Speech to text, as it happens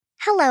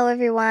Hello,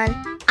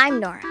 everyone.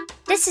 I'm Nora.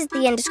 This is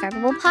the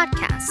Indescribable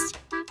Podcast.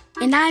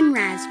 And I'm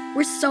Raz.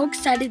 We're so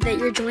excited that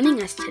you're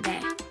joining us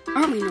today.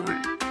 Aren't we,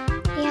 Nora?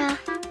 Yeah,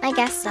 I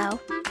guess so.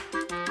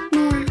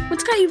 Nora,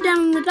 what's got you down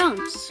in the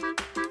dumps?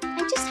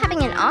 I'm just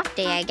having an off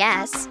day, I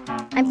guess.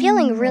 I'm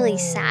feeling really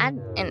sad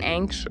and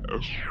anxious.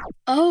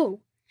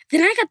 Oh,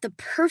 then I got the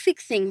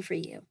perfect thing for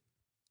you.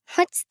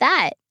 What's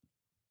that?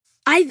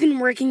 I've been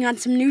working on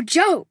some new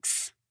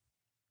jokes.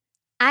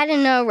 I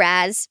don't know,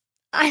 Raz.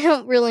 I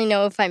don't really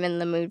know if I'm in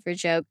the mood for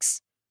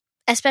jokes.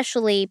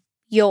 Especially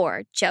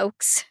your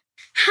jokes.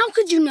 How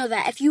could you know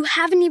that if you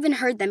haven't even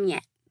heard them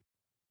yet?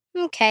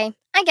 Okay,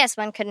 I guess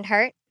one couldn't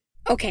hurt.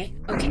 Okay.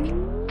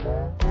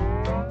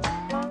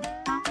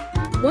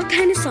 What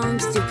kind of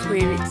songs do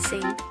planets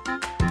sing?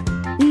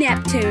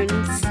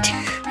 Neptunes.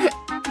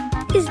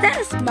 Is that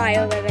a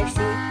smile that I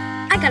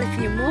see? I got a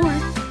few more.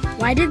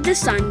 Why did the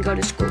sun go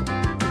to school?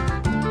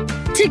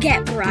 To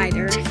get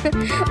brighter.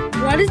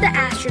 What is the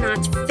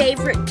astronaut's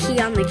favorite key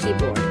on the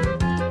keyboard?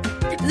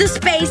 The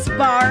space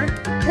bar.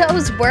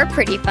 Those were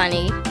pretty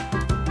funny.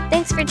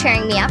 Thanks for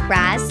cheering me up,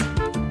 Raz.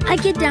 I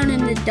get down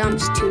in the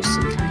dumps too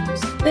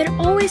sometimes, but it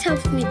always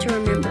helps me to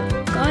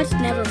remember God's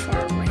never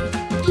far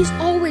away. He's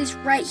always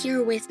right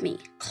here with me,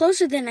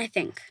 closer than I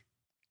think.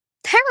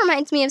 That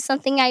reminds me of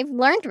something I've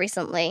learned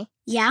recently.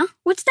 Yeah?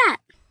 What's that?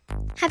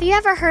 Have you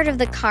ever heard of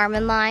the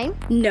Kármán line?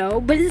 No,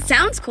 but it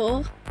sounds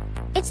cool.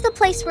 It's the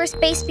place where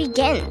space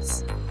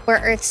begins,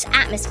 where Earth's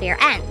atmosphere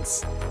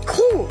ends.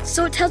 Cool.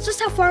 So it tells us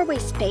how far away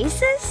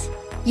space is?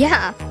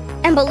 Yeah,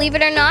 and believe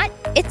it or not,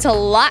 it's a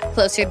lot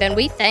closer than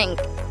we think.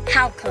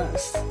 How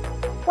close?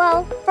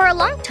 Well, for a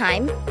long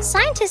time,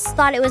 scientists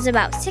thought it was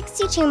about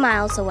 62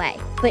 miles away.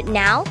 But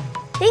now,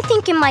 they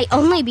think it might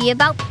only be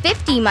about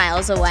 50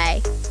 miles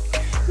away.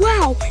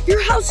 Wow,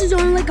 your house is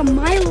only like a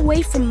mile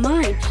away from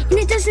mine, and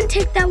it doesn't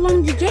take that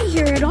long to get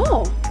here at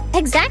all.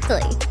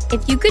 Exactly.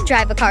 If you could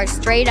drive a car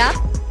straight up,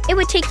 it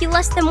would take you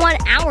less than 1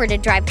 hour to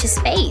drive to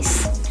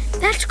space.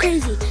 That's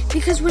crazy,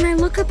 because when I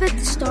look up at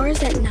the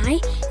stars at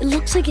night, it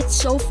looks like it's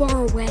so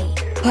far away.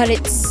 But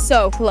it's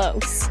so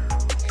close.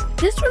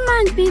 This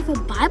reminds me of a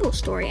Bible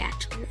story,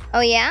 actually. Oh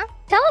yeah?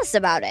 Tell us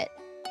about it.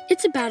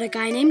 It's about a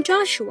guy named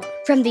Joshua.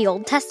 From the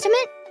Old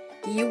Testament?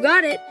 You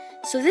got it.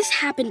 So this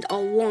happened a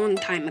long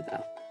time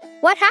ago.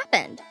 What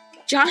happened?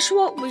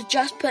 Joshua was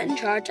just put in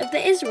charge of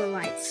the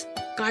Israelites,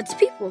 God's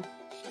people,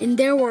 and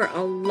there were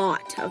a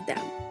lot of them.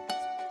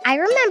 I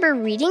remember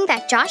reading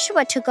that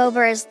Joshua took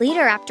over as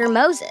leader after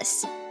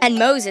Moses, and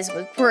Moses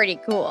was pretty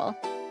cool.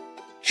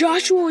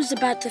 Joshua was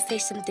about to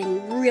face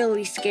something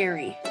really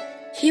scary.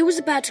 He was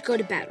about to go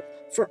to battle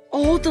for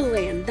all the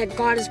land that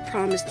God has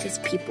promised his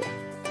people.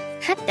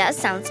 That does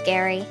sound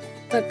scary.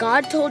 But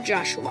God told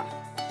Joshua,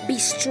 "Be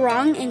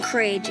strong and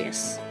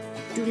courageous.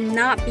 Do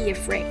not be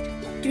afraid.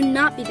 Do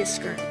not be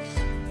discouraged.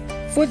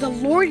 For the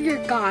Lord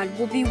your God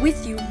will be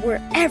with you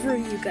wherever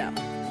you go."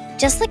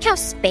 Just like how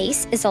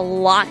space is a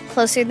lot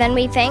closer than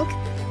we think,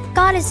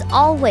 God is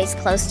always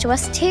close to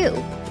us too.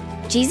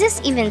 Jesus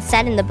even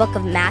said in the book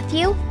of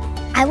Matthew,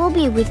 "I will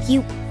be with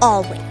you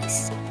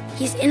always."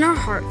 He's in our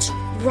hearts,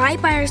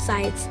 right by our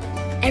sides,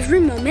 every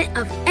moment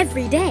of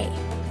every day.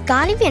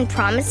 God even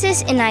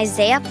promises in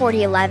Isaiah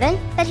 40:11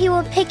 that he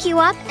will pick you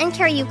up and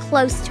carry you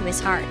close to his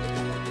heart.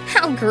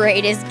 How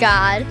great is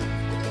God?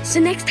 So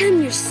next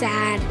time you're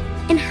sad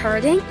and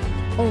hurting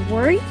or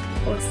worried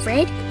or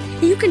afraid,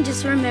 you can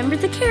just remember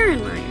the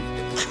Karen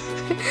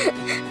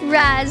line.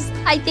 Raz,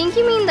 I think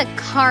you mean the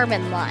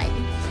Kármán line.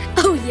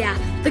 Oh yeah,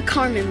 the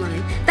Kármán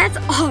line. That's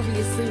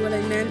obviously what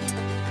I meant.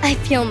 I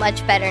feel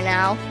much better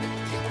now.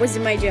 Was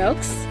it my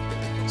jokes?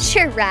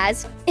 Sure,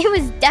 Raz. It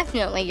was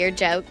definitely your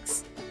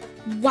jokes.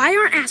 Why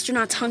aren't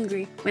astronauts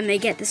hungry when they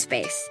get to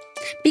space?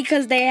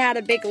 Because they had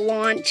a big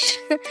launch.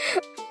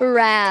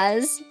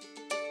 Raz.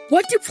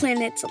 What do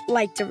planets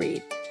like to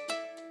read?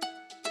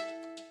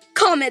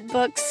 Comic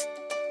books.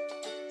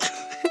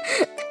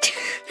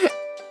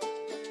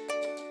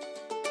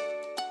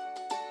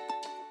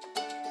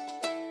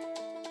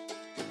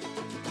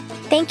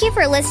 Thank you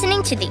for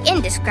listening to the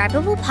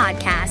Indescribable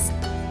Podcast.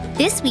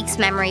 This week's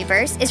memory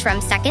verse is from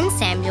 2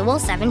 Samuel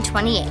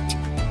 7:28.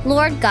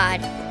 Lord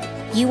God,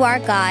 you are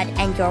God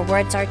and your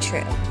words are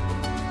true.